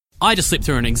I just slipped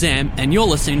through an exam, and you're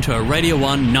listening to a Radio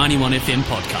 1 91 FM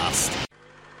podcast.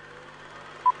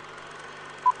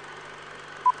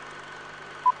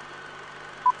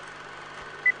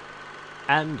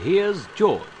 And here's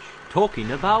George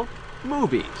talking about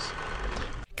movies.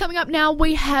 Coming up now,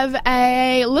 we have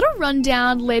a little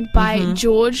rundown led by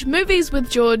George, Movies with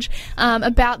George,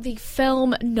 about the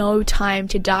film No Time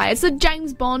to Die. It's the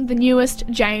James Bond, the newest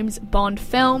James Bond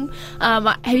film.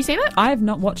 Have you seen it? I have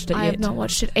not watched it yet. I have not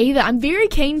watched it either. I'm very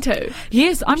keen to.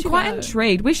 Yes, I'm quite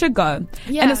intrigued. We should go.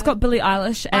 Yeah. And it's got Billie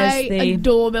Eilish as I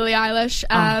adore Billie Eilish,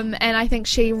 and I think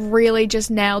she really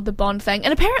just nailed the Bond thing.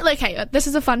 And apparently, okay, this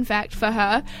is a fun fact for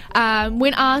her.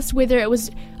 When asked whether it was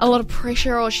a lot of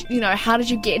pressure or, how did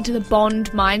you get into the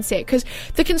Bond mindset, because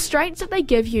the constraints that they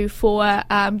give you for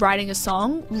writing a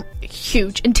song,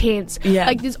 huge, intense. Yeah.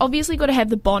 Like, there's obviously got to have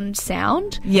the Bond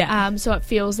sound. Yeah. So it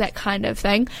feels that kind of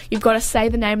thing. You've got to say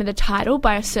the name of the title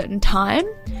by a certain time.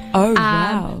 Oh,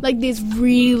 wow. Like, there's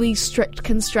really strict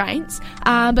constraints.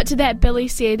 But to that, Billy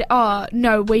said, oh,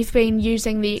 no, we've been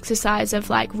using the exercise of,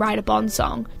 like, write a Bond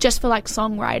song just for, like,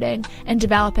 songwriting and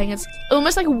developing. It's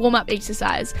almost like a warm-up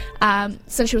exercise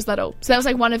since she was little. So that was,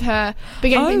 like, one of her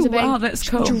beginning things of being that's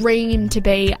cool. dream to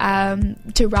be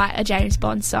to write a James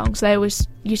Bond song. So they always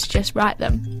used to just write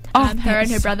them. Her and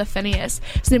her brother Phineas.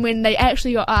 So then when they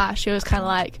actually got asked, she was kind of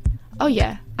like, oh,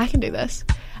 yeah, I can do this.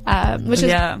 Which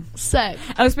is sick.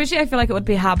 And especially I feel like it would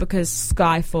be hard because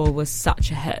Skyfall was such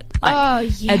a hit.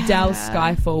 Like, Adele's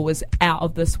Skyfall was out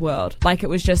of this world. Like, it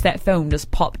was just, that film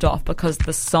just popped off because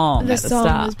the song at the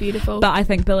start was beautiful. But I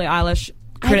think Billie Eilish,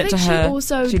 credit to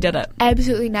her, she did it.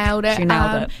 Absolutely nailed it. She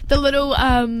nailed it. The little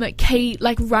key,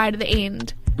 like, right at the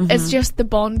end. It's just the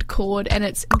Bond chord, and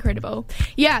it's incredible.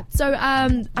 Yeah, so,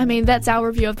 I mean, that's our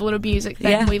review of the little music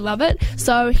thing. Yeah. We love it.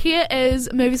 So here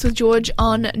is Movies with George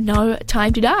on No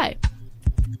Time to Die.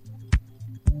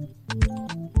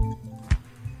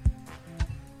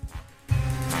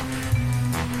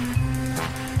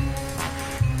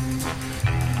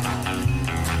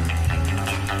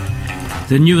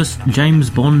 The newest James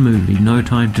Bond movie, No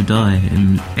Time to Die,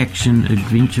 an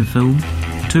action-adventure film,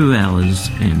 2 hours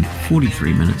and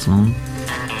 43 minutes long.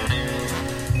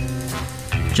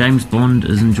 James Bond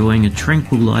is enjoying a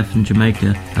tranquil life in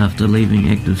Jamaica after leaving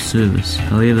active service.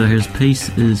 However, his peace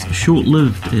is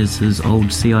short-lived as his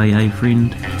old CIA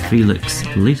friend, Felix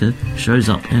Leiter, shows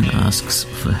up and asks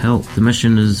for help. The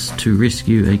mission is to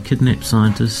rescue a kidnapped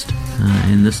scientist,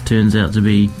 and this turns out to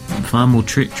be far more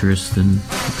treacherous than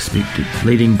expected,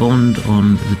 leading Bond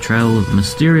on the trail of a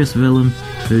mysterious villain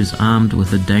who's armed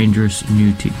with a dangerous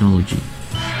new technology.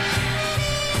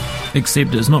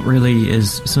 Except it's not really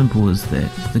as simple as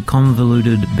that. The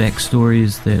convoluted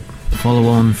backstories that follow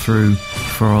on through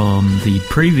from the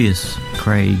previous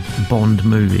Craig Bond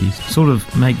movies sort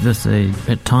of make this a,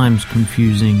 at times,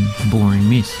 confusing, boring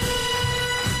mess.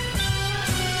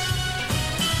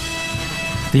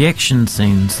 The action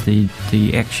scenes, the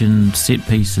action set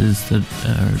pieces that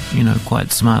are,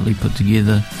 quite smartly put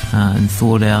together and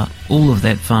thought out, all of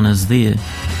that fun is there.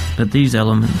 But these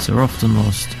elements are often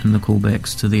lost in the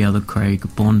callbacks to the other Craig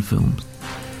Bond films.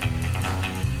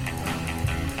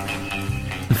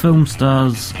 The film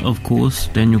stars, of course,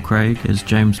 Daniel Craig as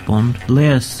James Bond,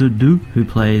 Léa Seydoux, who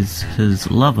plays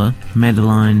his lover,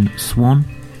 Madeleine Swan,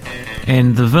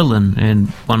 and the villain, and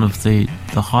one of the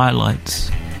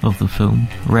highlights of the film,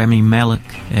 Rami Malek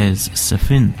as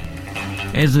Safin.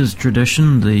 As is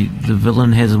tradition, the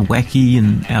villain has a wacky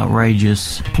and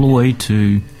outrageous ploy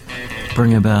to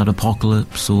bring about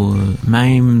apocalypse or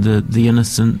maim the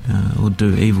innocent or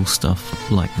do evil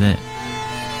stuff like that.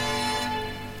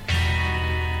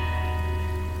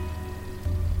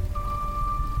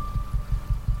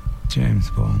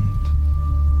 James Bond,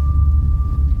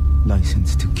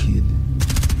 License to Kill,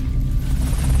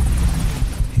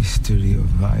 history of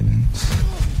violence.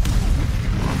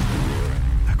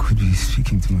 I could be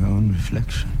speaking to my own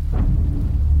reflection.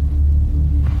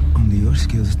 Only your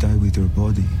skills die with your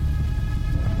body.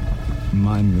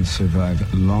 Mine will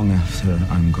survive long after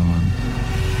I'm gone.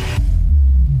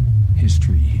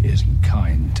 History isn't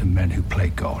kind to men who play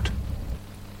God.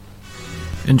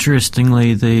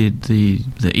 Interestingly, the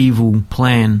evil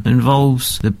plan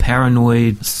involves the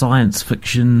paranoid science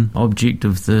fiction object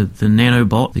of the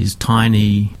nanobot, these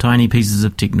tiny pieces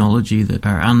of technology that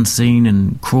are unseen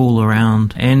and crawl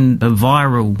around, and a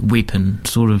viral weapon,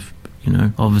 sort of,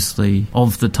 obviously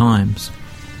of the times.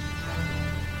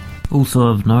 Also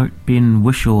of note, Ben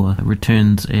Whishaw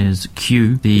returns as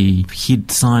Q, the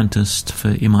head scientist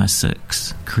for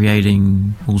MI6,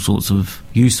 creating all sorts of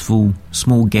useful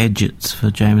small gadgets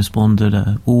for James Bond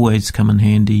that always come in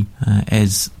handy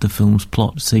as the film's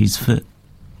plot sees fit.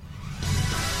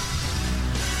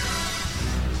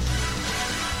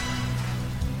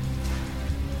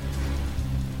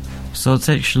 So it's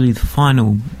actually the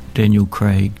final Daniel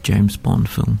Craig James Bond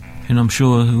film, and I'm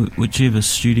sure whichever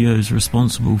studio is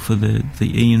responsible for the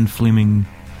Ian Fleming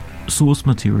source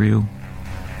material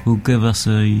will give us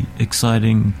a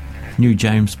exciting new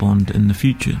James Bond in the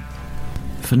future.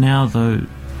 For now, though,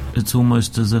 it's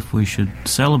almost as if we should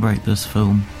celebrate this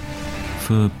film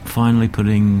for finally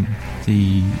putting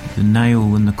the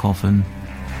nail in the coffin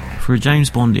for a James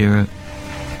Bond era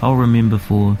I'll remember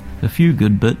for a few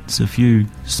good bits, a few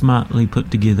smartly put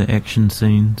together action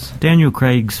scenes, Daniel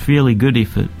Craig's fairly good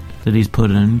effort that he's put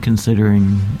in,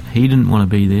 considering he didn't want to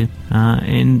be there,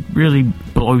 and really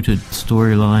bloated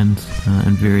storylines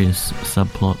and various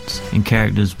subplots and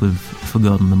characters we've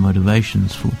forgotten the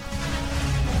motivations for.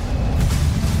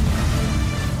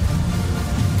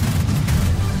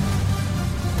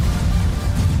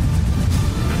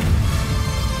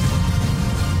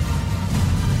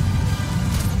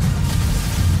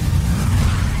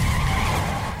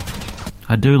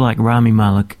 I do like Rami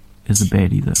Malek as a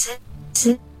baddie though.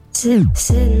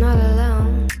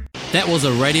 That was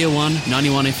a Radio 1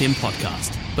 91 FM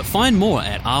podcast, but find more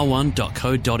at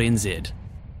r1.co.nz.